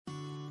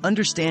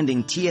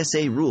Understanding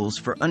TSA rules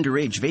for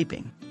underage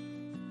vaping.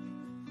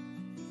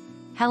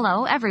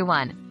 Hello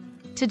everyone.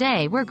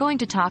 Today we're going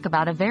to talk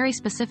about a very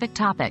specific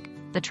topic,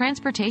 the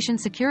Transportation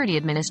Security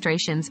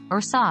Administration's, or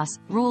TSA,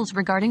 rules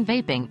regarding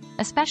vaping,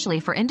 especially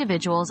for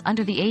individuals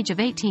under the age of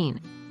 18.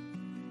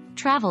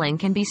 Traveling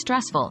can be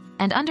stressful,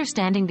 and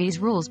understanding these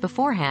rules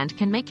beforehand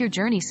can make your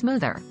journey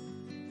smoother.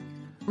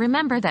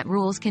 Remember that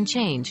rules can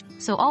change,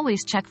 so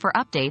always check for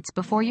updates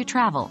before you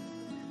travel.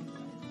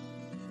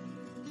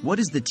 What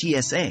is the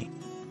TSA?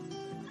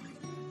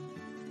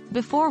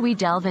 Before we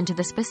delve into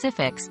the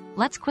specifics,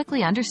 let's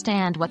quickly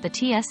understand what the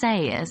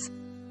TSA is.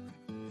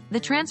 The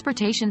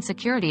Transportation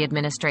Security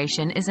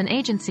Administration is an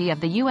agency of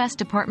the U.S.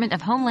 Department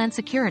of Homeland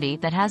Security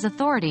that has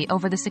authority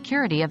over the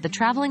security of the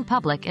traveling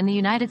public in the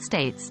United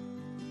States.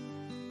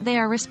 They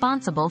are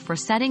responsible for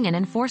setting and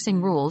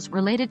enforcing rules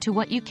related to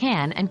what you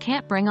can and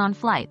can't bring on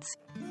flights.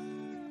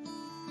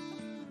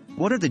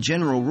 What are the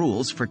general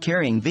rules for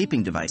carrying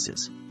vaping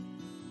devices?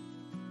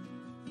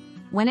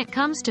 When it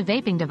comes to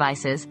vaping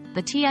devices,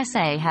 the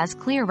TSA has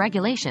clear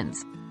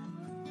regulations.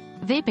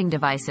 Vaping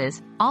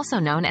devices, also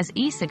known as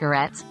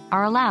e-cigarettes,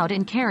 are allowed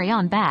in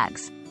carry-on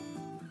bags.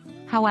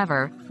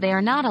 However, they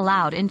are not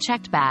allowed in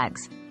checked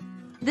bags.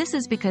 This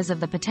is because of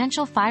the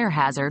potential fire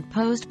hazard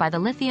posed by the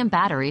lithium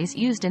batteries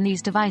used in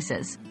these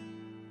devices.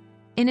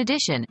 In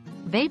addition,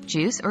 vape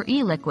juice or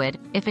e-liquid,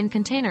 if in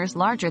containers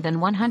larger than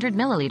 100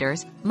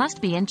 milliliters,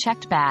 must be in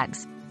checked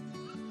bags.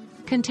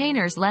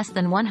 Containers less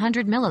than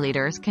 100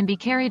 milliliters can be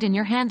carried in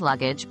your hand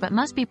luggage but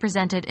must be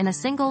presented in a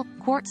single,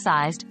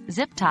 quart-sized,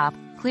 zip-top,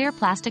 clear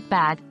plastic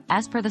bag,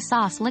 as per the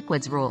TSA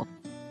liquids rule.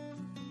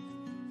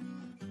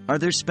 Are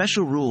there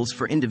special rules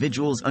for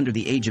individuals under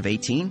the age of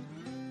 18?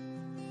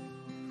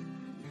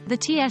 The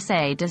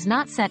TSA does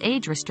not set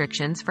age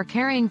restrictions for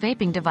carrying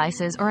vaping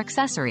devices or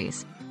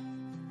accessories.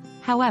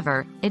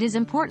 However, it is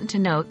important to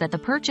note that the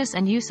purchase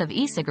and use of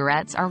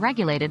e-cigarettes are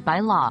regulated by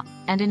law,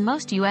 and in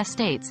most U.S.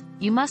 states,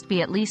 you must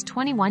be at least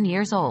 21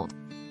 years old.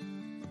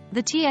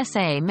 The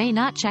TSA may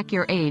not check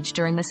your age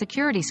during the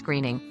security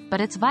screening, but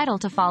it's vital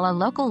to follow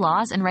local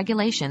laws and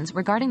regulations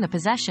regarding the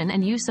possession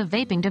and use of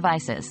vaping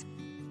devices.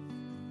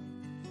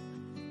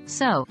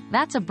 So,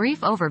 that's a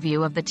brief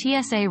overview of the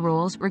TSA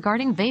rules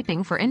regarding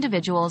vaping for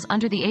individuals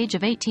under the age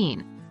of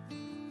 18.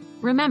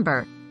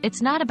 Remember,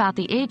 it's not about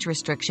the age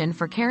restriction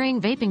for carrying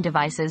vaping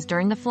devices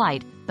during the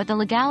flight, but the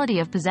legality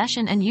of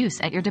possession and use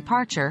at your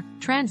departure,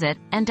 transit,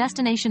 and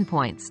destination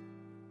points.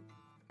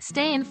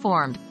 Stay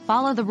informed,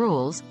 follow the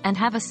rules, and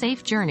have a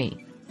safe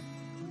journey.